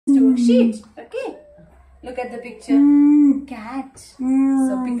to sheet. Okay. Look at the picture. Cat.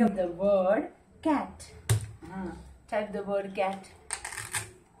 So pick up the word cat. Type the word cat.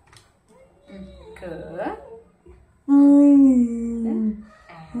 K. Then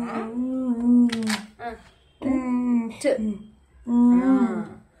T.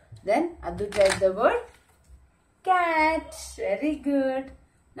 Then Adu type the word cat. Very good.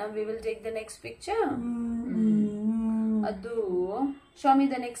 Now we will take the next picture. Adu, show me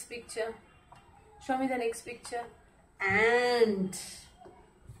the next picture. Show me the next picture. Ant.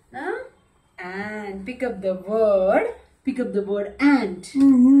 And pick up the word. Pick up the word ant.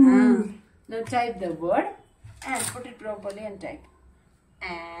 Now type the word and put it properly and type.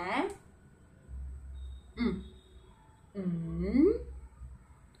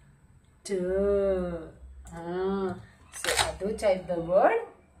 T. So Adu type the word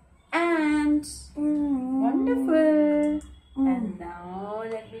ant. Wonderful. And now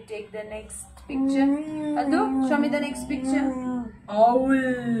let me take the next picture. Adu, show me the next picture.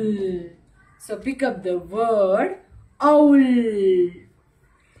 Owl. So pick up the word owl.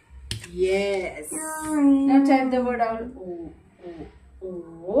 Yes. Now type the word owl.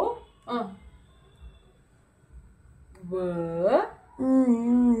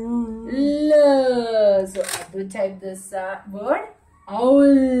 L. So Adu type this word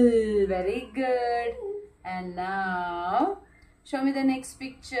owl. Very good. And now show me the next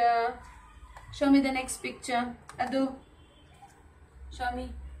picture. Show me the next picture. Adu, show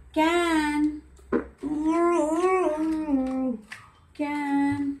me. Can.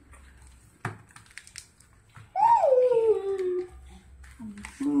 Can.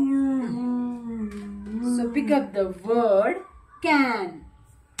 So pick up the word can.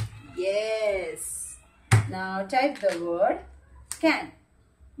 Yes. Now type the word can.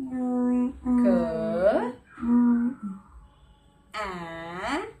 K.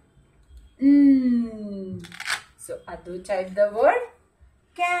 So Adu type the word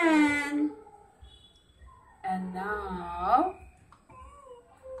can. And now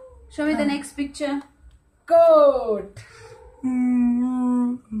show me the next picture. Coat.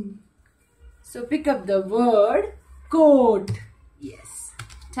 So pick up the word coat. Yes.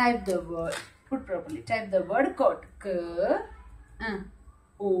 Type the word. Put properly. Type the word coat. K.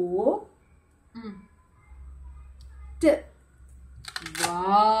 O. T.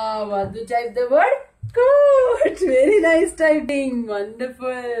 Wow. Adu type the word coat. Very nice typing.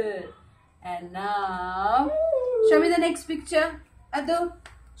 Wonderful. And now show me the next picture. Adu,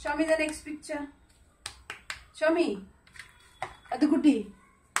 show me the next picture. Show me. Adu Kuti,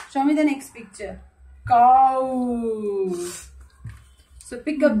 show me the next picture. Cow. So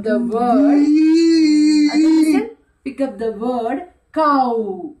pick up the word. Adu, listen. Pick up the word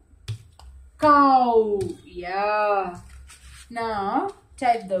cow. Cow. Yeah. Now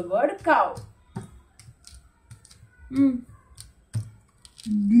type the word cow.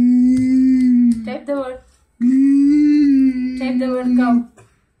 Type the word. Type the word cow.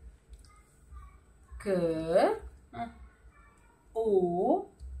 K. O.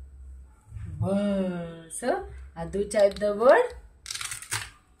 W. So Adu type the word.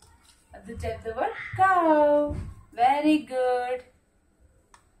 Adu type the word cow. Very good.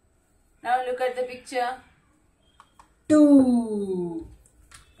 Now look at the picture. 2.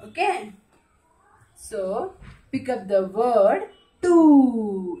 Okay. So pick up the word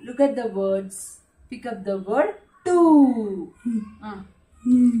 2. Look at the words. Pick up the word 2.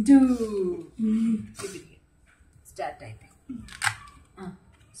 2. Start typing.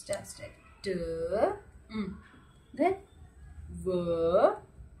 Start typing. 2. Then V.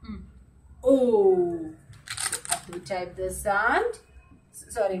 O. So have to type the sound.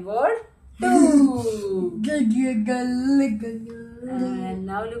 Sorry, word 2. And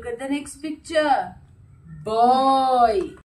now look at the next picture. Boy.